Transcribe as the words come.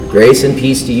Grace and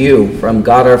peace to you from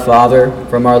God our Father,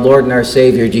 from our Lord and our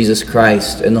Savior, Jesus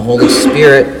Christ, and the Holy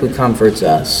Spirit who comforts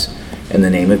us. In the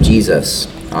name of Jesus.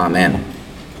 Amen.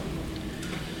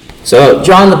 So,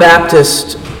 John the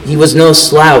Baptist, he was no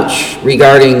slouch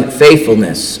regarding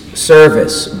faithfulness,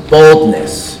 service,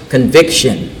 boldness,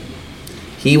 conviction.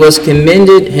 He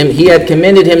had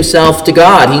commended himself to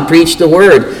God. He preached the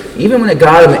word, even when it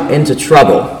got him into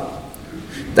trouble.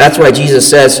 That's why Jesus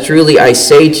says, "Truly I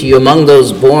say to you, among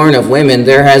those born of women,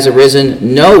 there has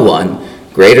arisen no one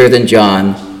greater than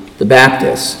John the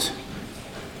Baptist."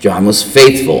 John was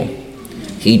faithful.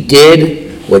 He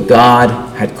did what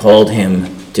God had called him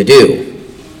to do.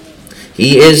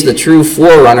 He is the true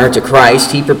forerunner to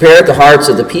Christ. He prepared the hearts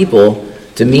of the people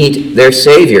to meet their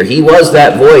Savior. He was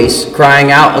that voice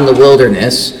crying out in the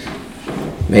wilderness,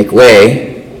 "Make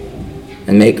way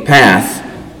and make path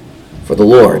for the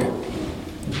Lord."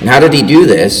 And how did he do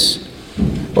this?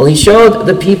 Well, he showed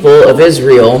the people of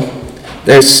Israel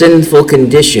their sinful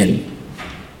condition.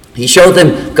 He showed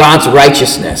them God's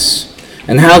righteousness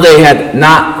and how they had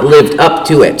not lived up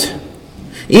to it.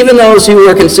 Even those who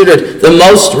were considered the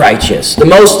most righteous, the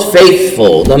most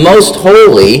faithful, the most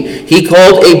holy, he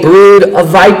called a brood of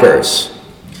vipers.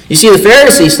 You see, the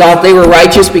Pharisees thought they were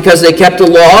righteous because they kept the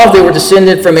law. They were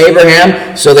descended from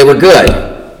Abraham, so they were good.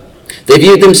 They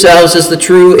viewed themselves as the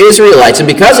true Israelites, and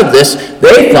because of this,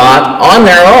 they thought on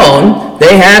their own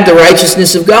they had the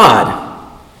righteousness of God.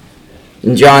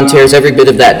 And John tears every bit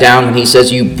of that down when he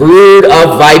says, "You brood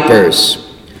of vipers,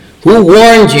 who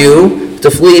warned you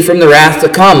to flee from the wrath to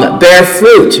come? Bear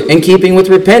fruit in keeping with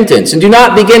repentance, and do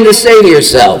not begin to say to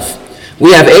yourself,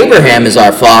 'We have Abraham as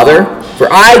our father,' for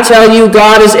I tell you,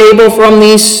 God is able from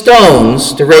these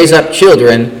stones to raise up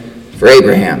children for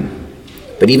Abraham.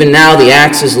 But even now the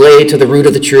axe is laid to the root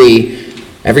of the tree.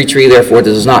 Every tree, therefore,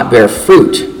 that does not bear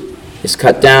fruit is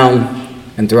cut down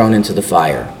and thrown into the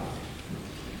fire."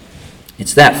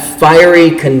 It's that fiery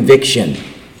conviction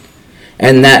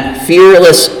and that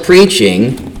fearless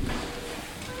preaching,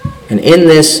 and in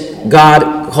this,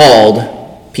 God called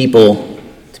people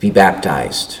to be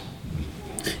baptized.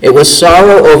 It was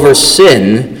sorrow over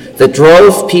sin that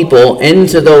drove people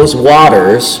into those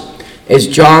waters as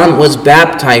John was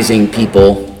baptizing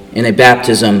people in a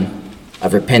baptism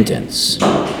of repentance.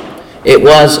 It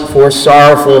was for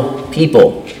sorrowful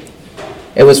people.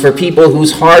 It was for people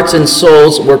whose hearts and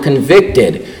souls were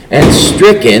convicted and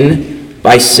stricken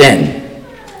by sin.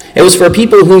 It was for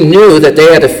people who knew that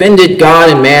they had offended God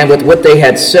and man with what they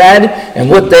had said and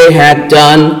what they had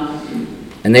done,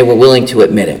 and they were willing to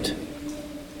admit it.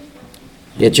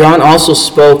 Yet John also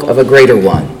spoke of a greater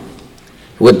one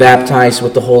who would baptize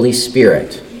with the Holy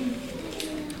Spirit.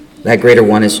 That greater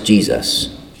one is Jesus.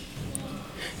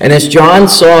 And as John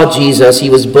saw Jesus, he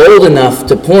was bold enough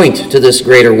to point to this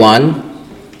greater one,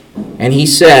 and he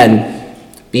said,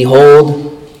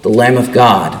 "Behold, the Lamb of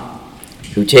God,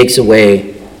 who takes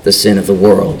away the sin of the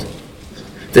world.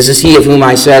 This is he of whom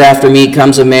I said, after me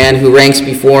comes a man who ranks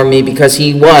before me because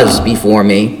he was before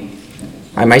me.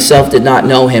 I myself did not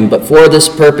know him, but for this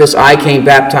purpose I came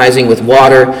baptizing with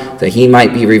water that he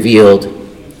might be revealed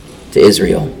to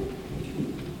Israel."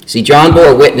 See, John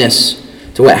bore witness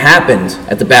to what happened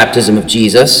at the baptism of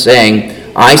Jesus, saying,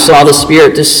 "I saw the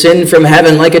Spirit descend from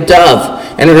heaven like a dove,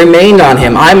 and it remained on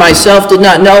him. I myself did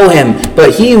not know him,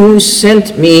 but he who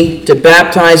sent me to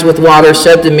baptize with water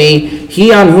said to me,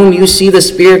 'He on whom you see the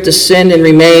Spirit descend and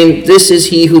remain, this is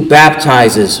he who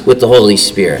baptizes with the Holy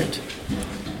Spirit.'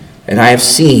 And I have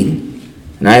seen,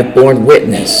 and I have borne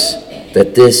witness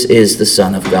that this is the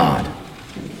Son of God."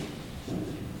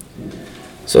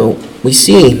 So we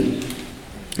see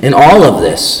in all of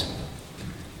this,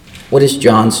 what is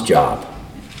John's job?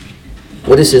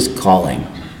 What is his calling?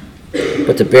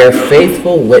 But to bear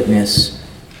faithful witness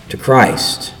to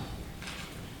Christ.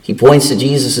 He points to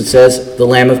Jesus and says, "The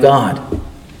Lamb of God,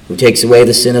 who takes away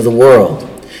the sin of the world."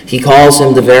 He calls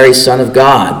him the very Son of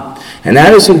God. And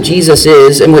that is who Jesus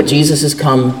is and what Jesus has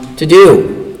come to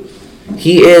do.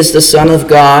 He is the Son of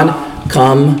God,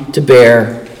 come to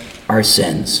bear our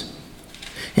sins.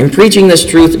 In preaching this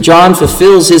truth, John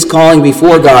fulfills his calling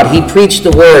before God. He preached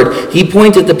the word. He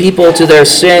pointed the people to their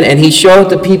sin, and he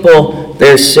showed the people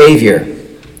their Savior.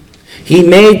 He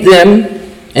made them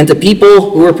into people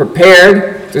who were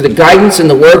prepared through the guidance and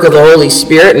the work of the Holy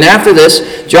Spirit. And after this,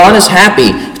 John is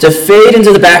happy to fade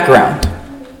into the background.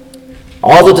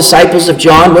 All the disciples of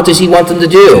John, what does he want them to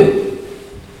do?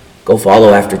 Go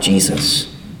follow after Jesus.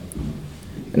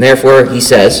 And therefore, he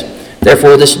says,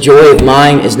 "Therefore this joy of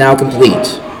mine is now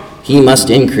complete. He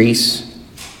must increase,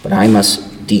 but I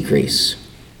must decrease."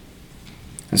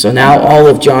 And so now all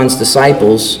of John's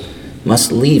disciples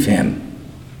must leave him.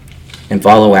 and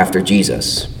follow after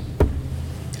Jesus.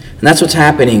 And that's what's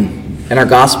happening in our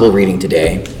gospel reading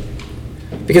today.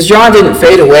 Because John didn't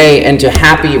fade away into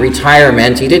happy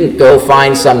retirement. He didn't go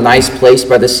find some nice place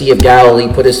by the Sea of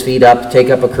Galilee, put his feet up, take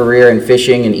up a career in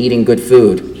fishing and eating good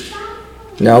food.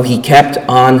 No, he kept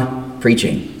on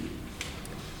preaching.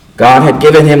 God had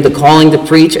given him the calling to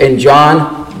preach, and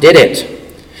John did it.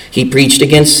 He preached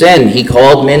against sin. He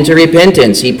called men to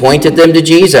repentance. He pointed them to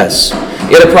Jesus.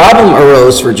 Yet a problem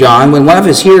arose for John when one of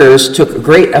his hearers took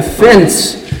great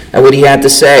offense at what he had to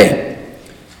say.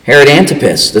 Herod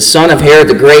Antipas, the son of Herod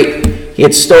the Great, he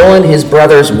had stolen his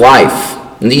brother's wife,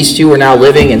 and these two were now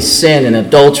living in sin and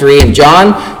adultery, and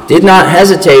John did not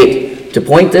hesitate to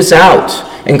point this out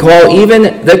and call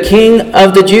even the king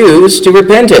of the Jews to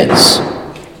repentance.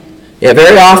 Yet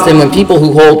very often when people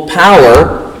who hold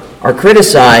power are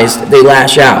criticized, they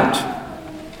lash out.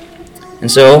 And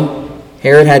so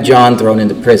Herod had John thrown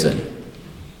into prison.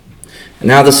 And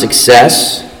now the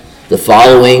success, the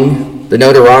following, the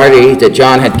notoriety that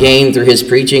John had gained through his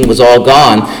preaching was all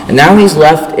gone, and now he's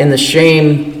left in the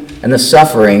shame and the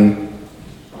suffering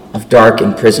of dark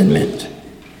imprisonment.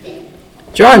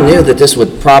 John knew that this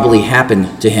would probably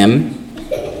happen to him.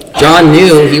 John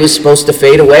knew he was supposed to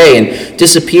fade away and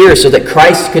disappear so that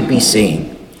Christ could be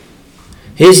seen.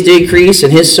 His decrease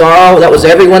and his sorrow, that was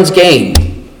everyone's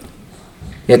gain.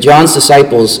 Yet John's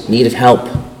disciples needed help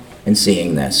in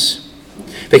seeing this.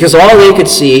 Because all they could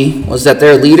see was that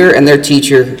their leader and their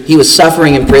teacher, he was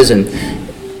suffering in prison.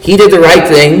 He did the right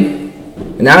thing,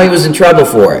 and now he was in trouble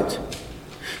for it.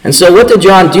 And so what did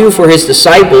John do for his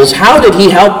disciples? How did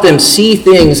he help them see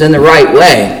things in the right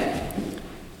way?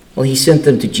 Well, he sent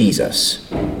them to Jesus.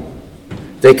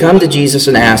 They come to Jesus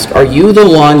and ask, "Are you the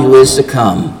one who is to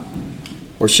come,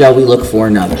 or shall we look for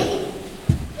another?"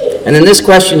 And in this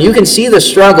question, you can see the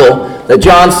struggle that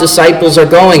John's disciples are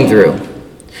going through.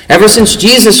 Ever since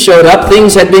Jesus showed up,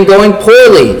 things had been going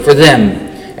poorly for them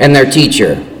and their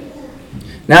teacher.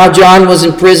 Now John was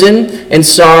in prison, in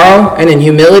sorrow, and in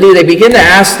humility. They begin to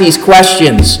ask these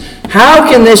questions. How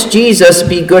can this Jesus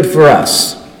be good for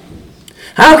us?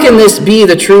 How can this be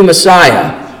the true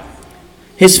Messiah?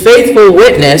 His faithful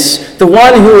witness, the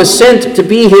one who was sent to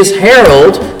be his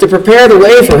herald, to prepare the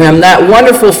way for him, that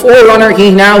wonderful forerunner,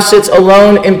 he now sits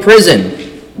alone in prison.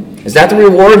 Is that the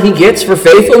reward he gets for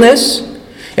faithfulness?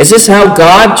 Is this how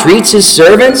God treats his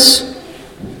servants?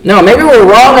 No, maybe we're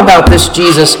wrong about this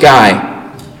Jesus guy.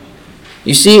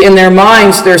 You see, in their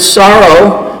minds, their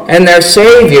sorrow and their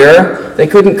Savior, they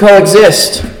couldn't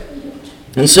coexist.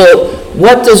 And so,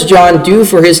 what does John do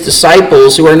for his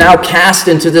disciples who are now cast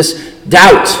into this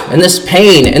doubt and this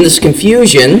pain and this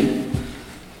confusion?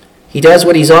 He does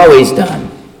what he's always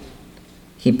done.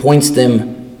 He points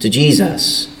them to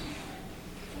Jesus.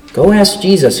 Go ask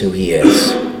Jesus who he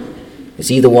is. Is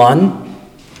he the one?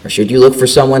 Or should you look for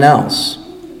someone else?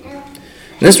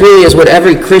 And this really is what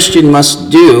every Christian must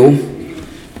do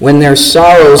when their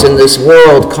sorrows in this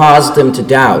world cause them to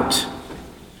doubt.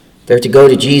 They're to go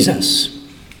to Jesus.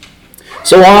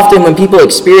 So often when people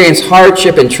experience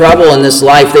hardship and trouble in this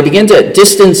life, they begin to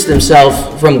distance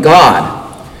themselves from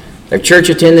God. Their church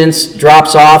attendance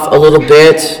drops off a little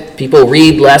bit. People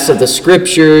read less of the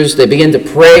scriptures. They begin to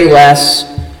pray less.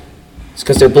 It's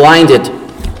because they're blinded.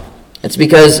 It's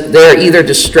because they're either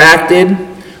distracted,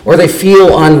 or they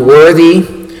feel unworthy,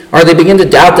 or they begin to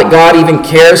doubt that God even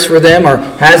cares for them or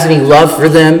has any love for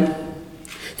them.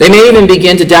 They may even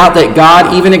begin to doubt that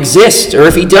God even exists, or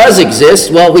if he does exist,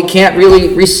 well, we can't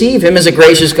really receive him as a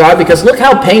gracious God because look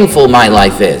how painful my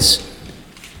life is.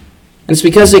 And it's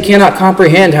because they cannot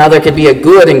comprehend how there could be a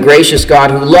good and gracious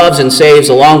God who loves and saves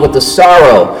along with the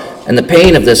sorrow and the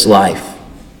pain of this life.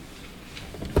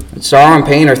 And sorrow and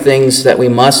pain are things that we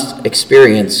must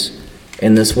experience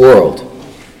in this world.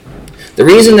 The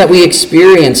reason that we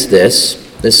experience this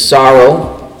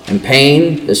sorrow and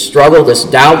pain, this struggle, this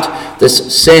doubt,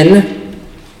 this sin,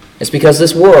 is because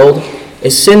this world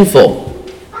is sinful.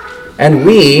 And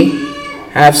we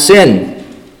have sin.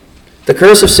 The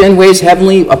curse of sin weighs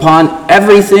heavily upon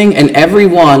everything and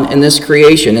everyone in this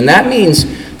creation. And that means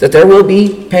that there will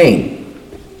be pain.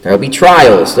 There will be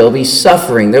trials. There will be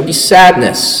suffering. There will be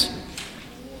sadness.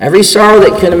 Every sorrow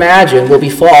that you can imagine will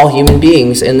befall human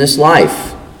beings in this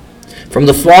life. From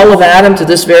the fall of Adam to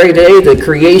this very day, the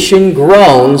creation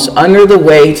groans under the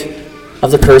weight of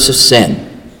the curse of sin.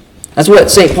 That's what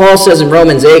St. Paul says in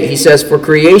Romans 8. He says, "For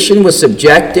creation was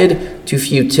subjected to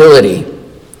futility."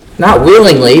 not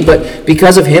willingly, but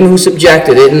because of him who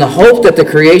subjected it, in the hope that the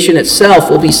creation itself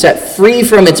will be set free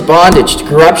from its bondage to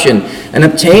corruption and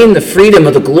obtain the freedom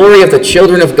of the glory of the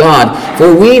children of God.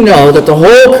 For we know that the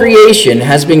whole creation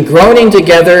has been groaning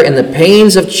together in the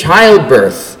pains of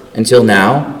childbirth until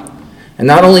now. And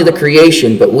not only the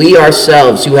creation, but we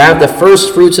ourselves, who have the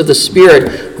first fruits of the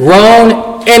Spirit,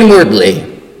 groan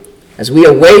inwardly as we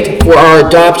await for our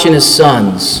adoption as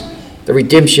sons, the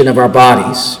redemption of our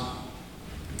bodies.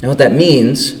 Now what that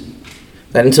means,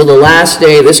 that until the last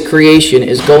day, this creation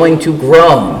is going to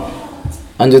groan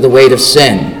under the weight of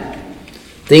sin.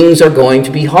 Things are going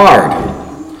to be hard.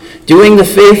 Doing the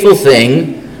faithful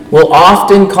thing will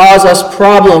often cause us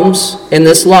problems in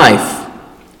this life.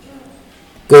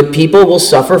 Good people will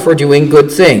suffer for doing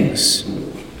good things.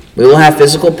 We will have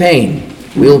physical pain.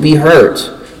 We will be hurt.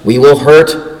 We will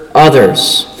hurt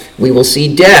others. We will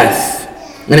see death.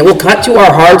 And it will cut to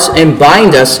our hearts and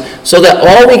bind us so that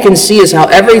all we can see is how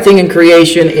everything in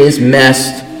creation is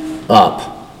messed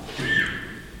up.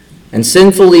 And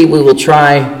sinfully, we will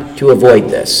try to avoid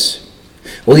this.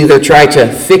 We'll either try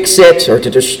to fix it or to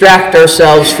distract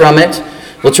ourselves from it.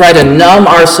 We'll try to numb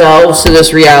ourselves to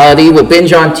this reality. We'll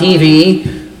binge on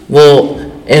TV. We'll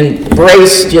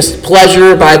embrace just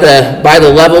pleasure by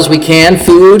the levels we can,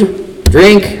 food,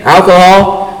 drink,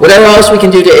 alcohol, whatever else we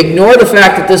can do to ignore the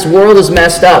fact that this world is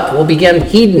messed up. We'll become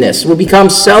hedonists. We'll become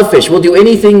selfish. We'll do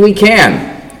anything we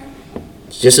can,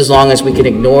 just as long as we can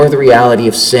ignore the reality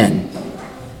of sin.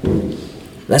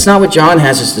 That's not what John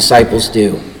has his disciples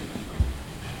do.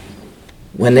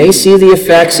 When they see the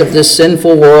effects of this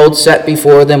sinful world set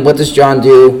before them, what does John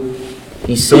do?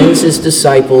 He sends his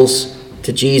disciples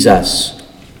to Jesus.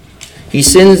 He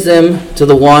sends them to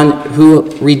the one who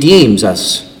redeems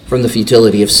us from the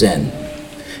futility of sin.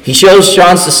 He shows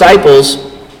John's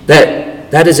disciples that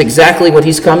that is exactly what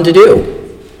he's come to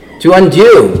do, to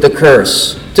undo the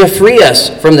curse, to free us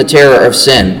from the terror of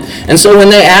sin. And so when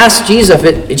they ask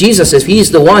Jesus if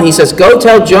he's the one, he says, "Go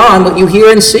tell John what you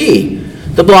hear and see.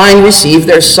 The blind receive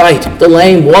their sight, the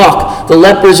lame walk, the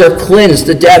lepers are cleansed,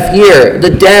 the deaf hear, the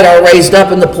dead are raised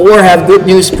up, and the poor have good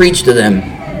news preached to them.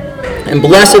 And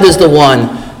blessed is the one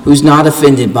who's not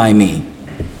offended by me."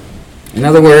 In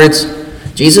other words,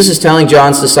 Jesus is telling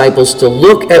John's disciples to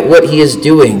look at what he is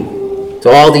doing to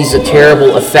all these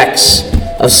terrible effects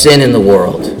of sin in the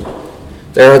world.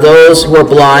 There are those who are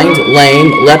blind,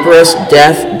 lame, leprous,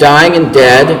 deaf, dying, and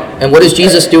dead. And what is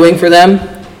Jesus doing for them?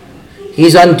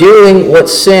 He's undoing what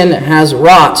sin has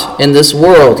wrought in this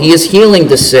world. He is healing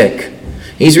the sick.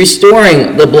 He's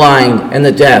restoring the blind and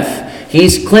the deaf.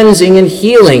 He's cleansing and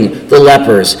healing the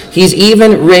lepers. He's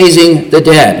even raising the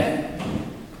dead.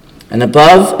 And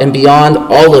above and beyond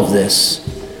all of this,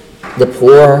 the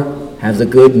poor have the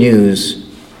good news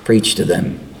preached to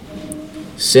them.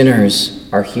 Sinners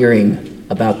are hearing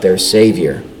about their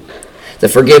Savior. The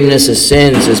forgiveness of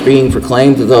sins is being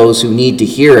proclaimed to those who need to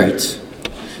hear it.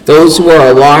 Those who are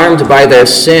alarmed by their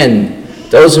sin,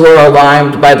 those who are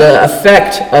alarmed by the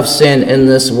effect of sin in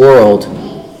this world,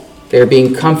 they are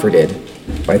being comforted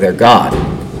by their God.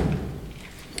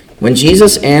 When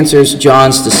Jesus answers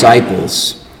John's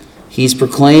disciples, he's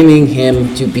proclaiming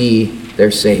him to be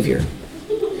their Savior.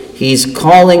 He's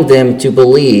calling them to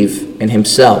believe in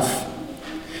himself.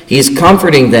 He's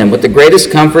comforting them with the greatest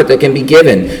comfort that can be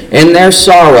given. In their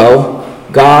sorrow,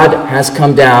 God has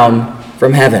come down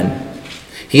from heaven.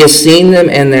 He has seen them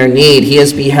in their need. He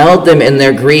has beheld them in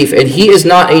their grief. And he is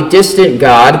not a distant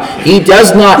God. He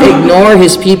does not ignore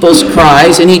his people's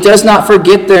cries, and he does not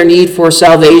forget their need for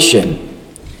salvation.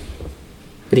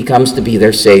 But he comes to be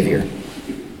their Savior.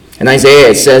 In Isaiah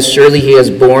it says, "Surely he has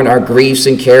borne our griefs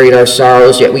and carried our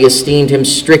sorrows, yet we esteemed him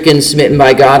stricken, smitten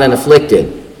by God, and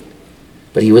afflicted.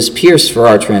 But he was pierced for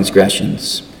our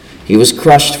transgressions. He was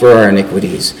crushed for our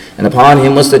iniquities, and upon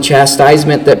him was the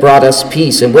chastisement that brought us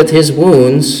peace, and with his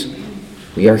wounds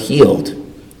we are healed."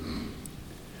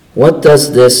 What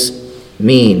does this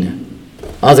mean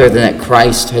other than that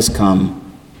Christ has come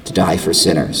to die for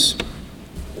sinners?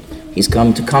 He's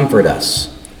come to comfort us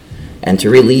and to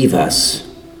relieve us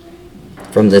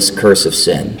from this curse of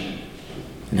sin.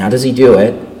 And how does he do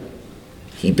it?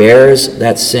 He bears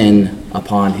that sin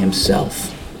upon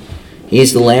himself.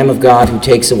 He's the Lamb of God who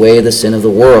takes away the sin of the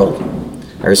world.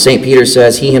 Or St. Peter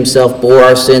says, he himself bore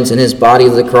our sins in his body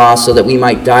to the cross so that we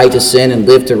might die to sin and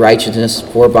live to righteousness,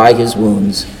 for by his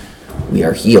wounds we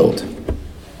are healed.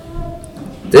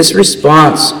 This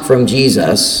response from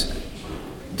Jesus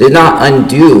did not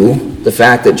undo the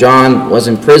fact that John was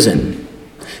in prison.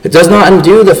 It does not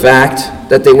undo the fact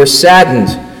that they were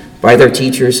saddened by their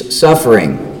teacher's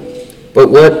suffering. But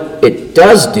what it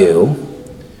does do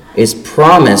is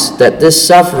promised that this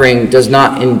suffering does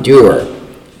not endure,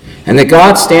 and that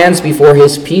God stands before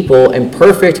his people in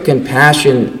perfect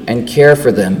compassion and care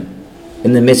for them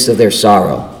in the midst of their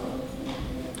sorrow.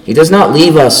 He does not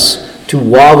leave us to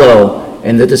wallow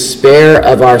in the despair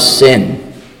of our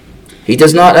sin. He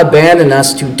does not abandon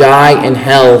us to die in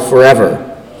hell forever.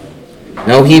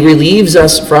 No, he relieves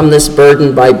us from this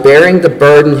burden by bearing the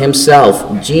burden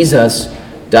himself. Jesus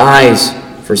dies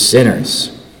for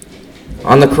sinners.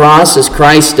 On the cross, as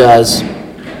Christ does,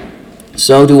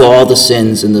 so do all the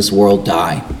sins in this world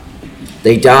die.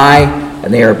 They die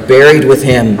and they are buried with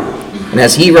him. And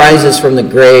as he rises from the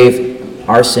grave,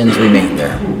 our sins remain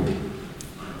there.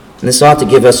 And this ought to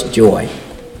give us joy.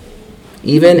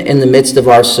 Even in the midst of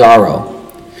our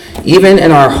sorrow, even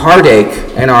in our heartache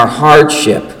and our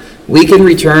hardship, we can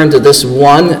return to this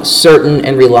one certain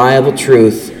and reliable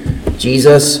truth: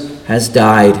 Jesus has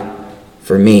died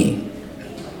for me.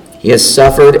 He has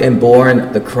suffered and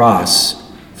borne the cross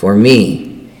for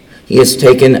me. He has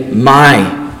taken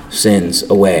my sins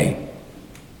away.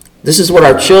 This is what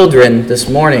our children this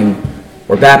morning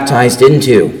were baptized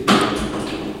into.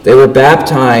 They were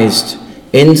baptized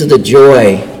into the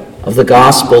joy of the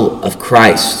gospel of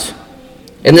Christ.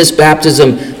 In this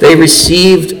baptism, they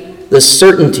received the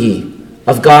certainty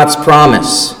of God's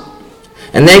promise.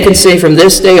 And they can say from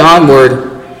this day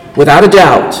onward, without a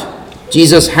doubt,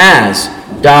 Jesus has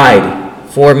died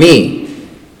for me.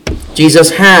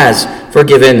 Jesus has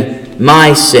forgiven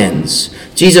my sins.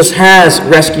 Jesus has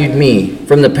rescued me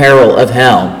from the peril of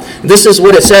hell. This is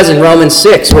what it says in Romans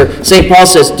 6, where St. Paul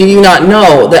says, "Do you not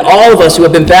know that all of us who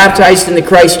have been baptized into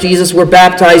Christ Jesus were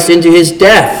baptized into his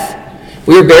death?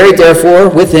 We are buried, therefore,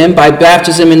 with him by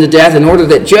baptism into death, in order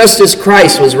that just as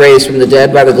Christ was raised from the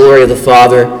dead by the glory of the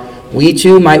Father, we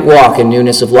too might walk in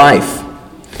newness of life."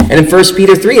 And in 1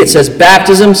 Peter 3, it says,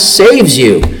 "Baptism saves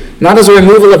you, not as a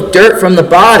removal of dirt from the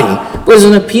body, but as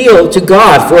an appeal to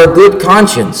God for a good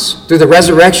conscience through the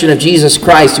resurrection of Jesus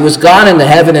Christ, who has gone into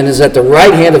heaven and is at the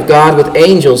right hand of God with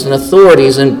angels and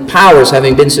authorities and powers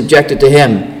having been subjected to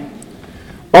him."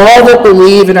 All that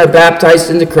believe and are baptized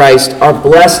into Christ are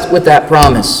blessed with that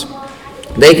promise.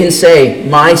 They can say,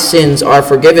 "My sins are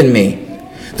forgiven me."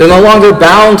 They're no longer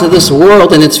bound to this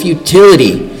world and its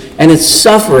futility and its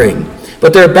suffering,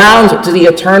 but they're bound to the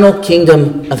eternal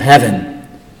kingdom of heaven.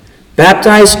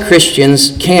 Baptized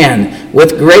Christians can,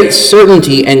 with great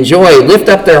certainty and joy, lift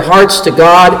up their hearts to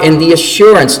God in the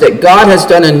assurance that God has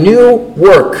done a new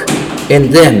work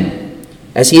in them,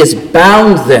 as he has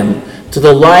bound them to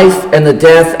the life and the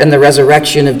death and the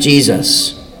resurrection of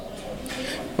Jesus.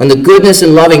 When the goodness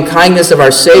and loving kindness of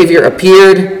our Savior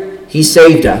appeared, he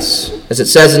saved us, as it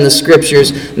says in the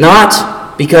Scriptures,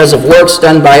 not because of works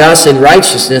done by us in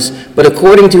righteousness, but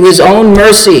according to his own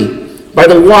mercy, by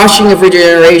the washing of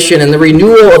regeneration and the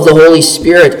renewal of the Holy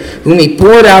Spirit, whom he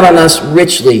poured out on us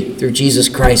richly through Jesus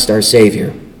Christ our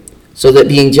Savior, so that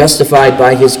being justified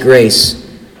by his grace,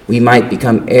 we might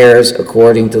become heirs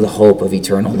according to the hope of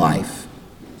eternal life.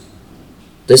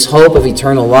 This hope of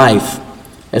eternal life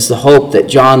is the hope that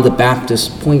John the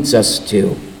Baptist points us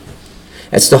to.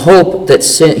 It's the hope that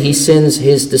he sends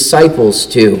his disciples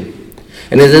to.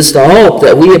 And it is the hope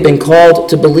that we have been called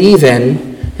to believe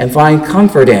in and find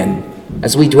comfort in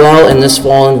as we dwell in this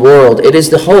fallen world. It is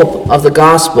the hope of the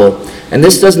gospel. And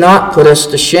this does not put us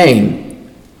to shame,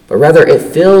 but rather it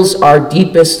fills our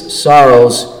deepest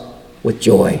sorrows with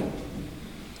joy.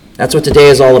 That's what today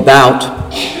is all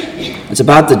about. It's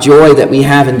about the joy that we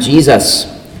have in Jesus.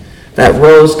 That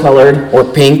rose-colored or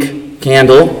pink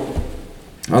candle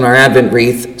on our Advent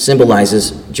wreath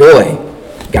symbolizes joy.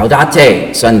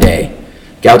 Gaudete Sunday.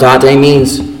 Gaudete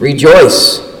means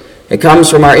rejoice. It comes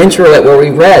from our introit where we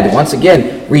read, once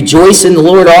again, "Rejoice in the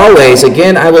Lord always.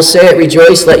 Again, I will say it,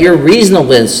 rejoice. Let your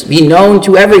reasonableness be known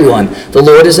to everyone. The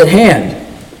Lord is at hand."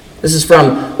 This is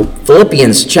from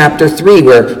Philippians chapter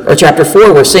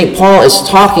 4, where St. Paul is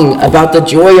talking about the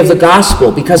joy of the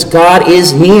gospel, because God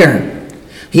is near.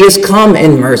 He has come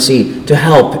in mercy to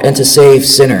help and to save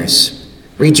sinners.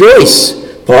 Rejoice,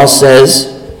 Paul says.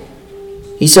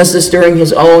 He says this during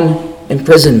his own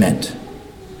imprisonment,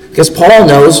 because Paul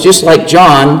knows, just like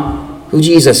John, who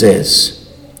Jesus is.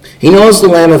 He knows the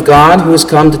Lamb of God who has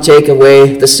come to take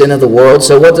away the sin of the world.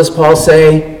 So what does Paul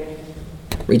say?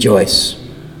 Rejoice.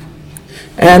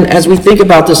 And as we think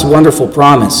about this wonderful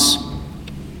promise,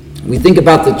 we think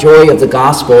about the joy of the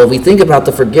gospel, we think about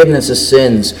the forgiveness of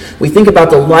sins, we think about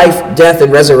the life, death,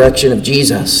 and resurrection of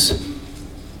Jesus.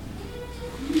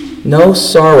 No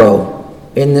sorrow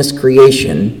in this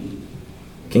creation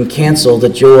can cancel the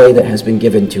joy that has been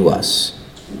given to us.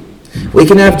 We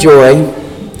can have joy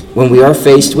when we are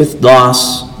faced with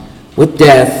loss, with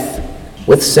death,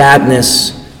 with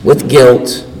sadness, with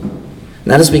guilt. And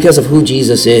that is because of who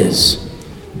Jesus is.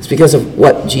 It's because of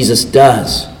what Jesus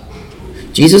does.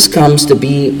 Jesus comes to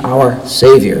be our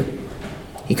Savior.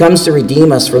 He comes to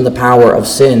redeem us from the power of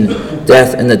sin,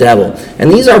 death, and the devil. And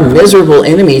these are miserable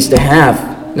enemies to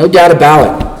have, no doubt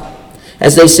about it.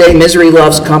 As they say, misery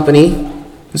loves company.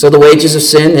 And so the wages of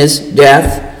sin is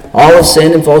death. All have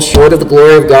sinned and fall short of the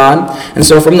glory of God. And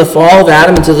so from the fall of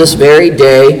Adam until this very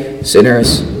day,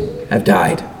 sinners have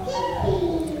died.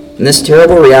 And this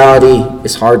terrible reality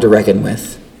is hard to reckon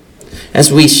with.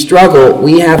 As we struggle,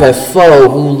 we have a foe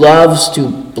who loves to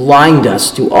blind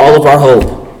us to all of our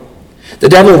hope. The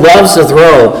devil loves to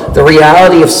throw the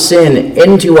reality of sin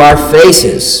into our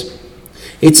faces.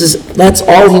 That's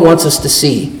all he wants us to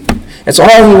see. That's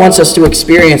all he wants us to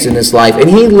experience in this life. And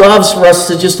he loves for us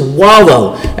to just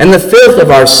wallow in the filth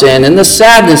of our sin and the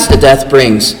sadness that death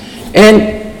brings.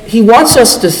 And he wants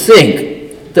us to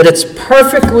think that it's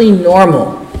perfectly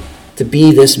normal to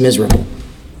be this miserable.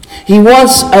 He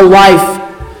wants a life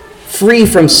free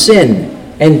from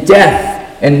sin and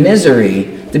death and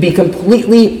misery to be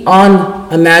completely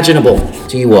unimaginable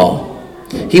to you all.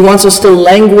 He wants us to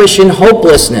languish in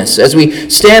hopelessness as we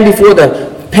stand before the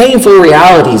painful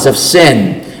realities of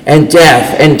sin and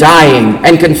death and dying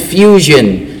and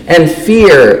confusion and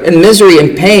fear and misery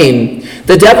and pain.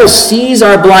 The devil sees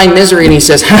our blind misery and he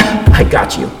says, "Ha, I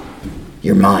got you.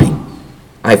 You're mine.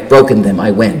 I've broken them.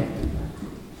 I win."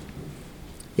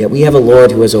 Yet we have a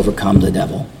Lord who has overcome the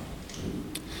devil.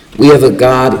 We have a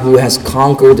God who has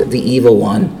conquered the evil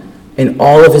one and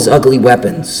all of his ugly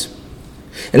weapons.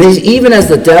 And even as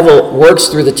the devil works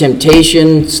through the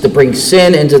temptations to bring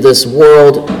sin into this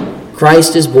world,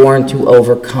 Christ is born to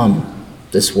overcome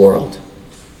this world.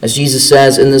 As Jesus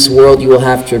says, "In this world you will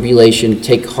have tribulation.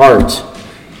 Take heart.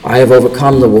 I have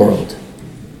overcome the world."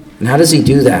 And how does he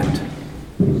do that?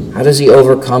 How does he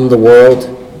overcome the world?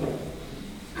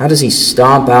 How does he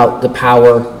stomp out the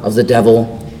power of the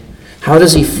devil? How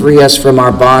does he free us from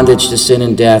our bondage to sin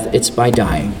and death? It's by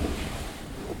dying.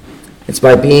 It's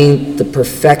by being the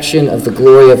perfection of the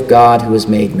glory of God who is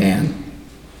made man.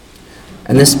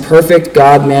 And this perfect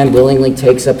God-man willingly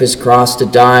takes up his cross to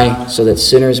die so that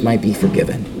sinners might be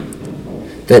forgiven.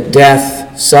 That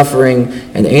death, suffering,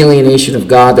 and alienation of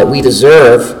God that we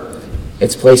deserve,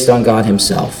 it's placed on God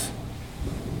himself.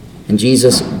 And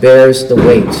Jesus bears the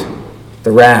weight,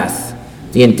 the wrath,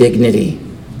 the indignity,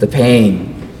 the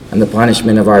pain, and the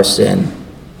punishment of our sin.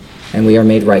 And we are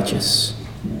made righteous.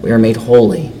 We are made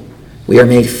holy. We are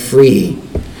made free.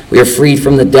 We are freed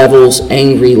from the devil's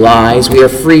angry lies. We are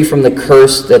free from the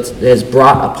curse that is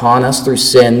brought upon us through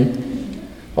sin.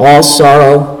 All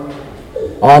sorrow,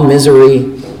 all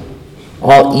misery,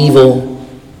 all evil,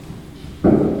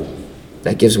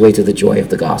 that gives way to the joy of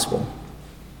the gospel.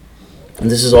 And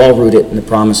this is all rooted in the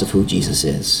promise of who Jesus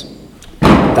is.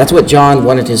 That's what John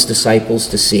wanted his disciples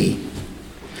to see.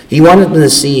 He wanted them to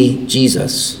see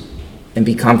Jesus and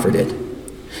be comforted.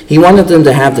 He wanted them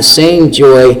to have the same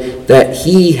joy that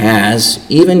he has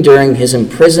even during his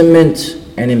imprisonment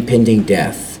and impending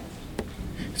death.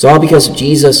 It's all because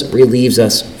Jesus relieves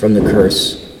us from the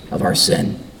curse of our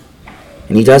sin.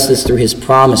 And he does this through his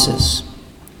promises.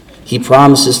 He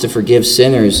promises to forgive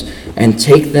sinners and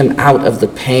take them out of the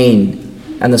pain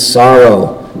and the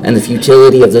sorrow and the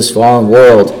futility of this fallen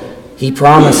world. He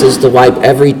promises to wipe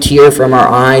every tear from our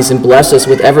eyes and bless us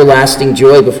with everlasting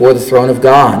joy before the throne of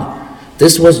God.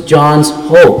 This was John's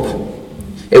hope.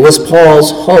 It was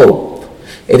Paul's hope.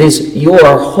 It is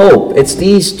your hope. It's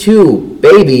these two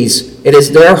babies. It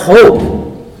is their hope.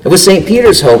 It was St.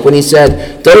 Peter's hope when he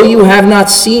said, "Though you have not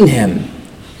seen him,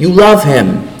 you love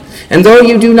him. And though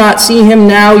you do not see him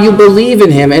now, you believe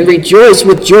in him and rejoice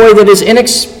with joy that is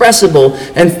inexpressible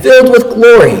and filled with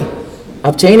glory,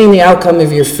 obtaining the outcome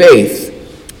of your faith,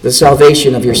 the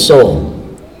salvation of your soul."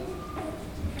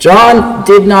 John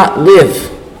did not live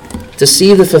to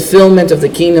see the fulfillment of the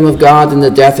kingdom of God in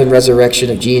the death and resurrection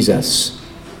of Jesus,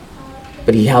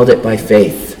 but he held it by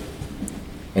faith,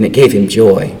 and it gave him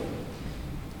joy.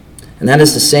 And that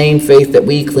is the same faith that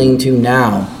we cling to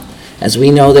now, as we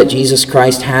know that Jesus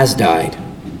Christ has died.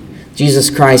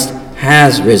 Jesus Christ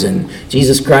has risen.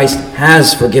 Jesus Christ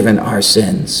has forgiven our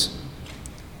sins.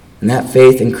 And that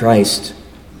faith in Christ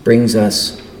brings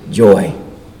us joy.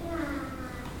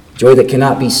 Joy that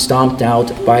cannot be stomped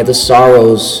out by the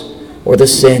sorrows or the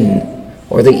sin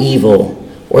or the evil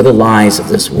or the lies of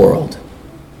this world.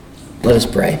 Let us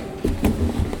pray.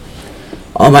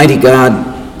 Almighty God,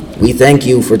 we thank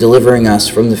you for delivering us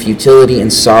from the futility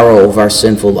and sorrow of our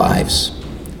sinful lives.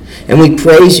 And we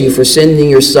praise you for sending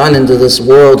your Son into this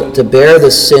world to bear the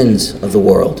sins of the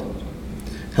world.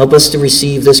 Help us to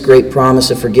receive this great promise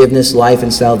of forgiveness, life,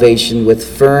 and salvation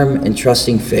with firm and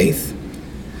trusting faith,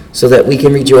 so that we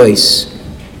can rejoice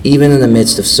even in the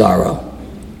midst of sorrow.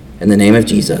 In the name of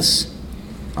Jesus,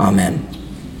 amen.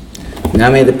 Now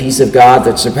may the peace of God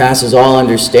that surpasses all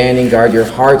understanding guard your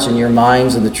hearts and your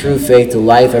minds in the true faith to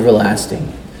life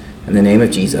everlasting. In the name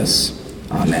of Jesus,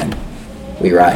 amen. We rise.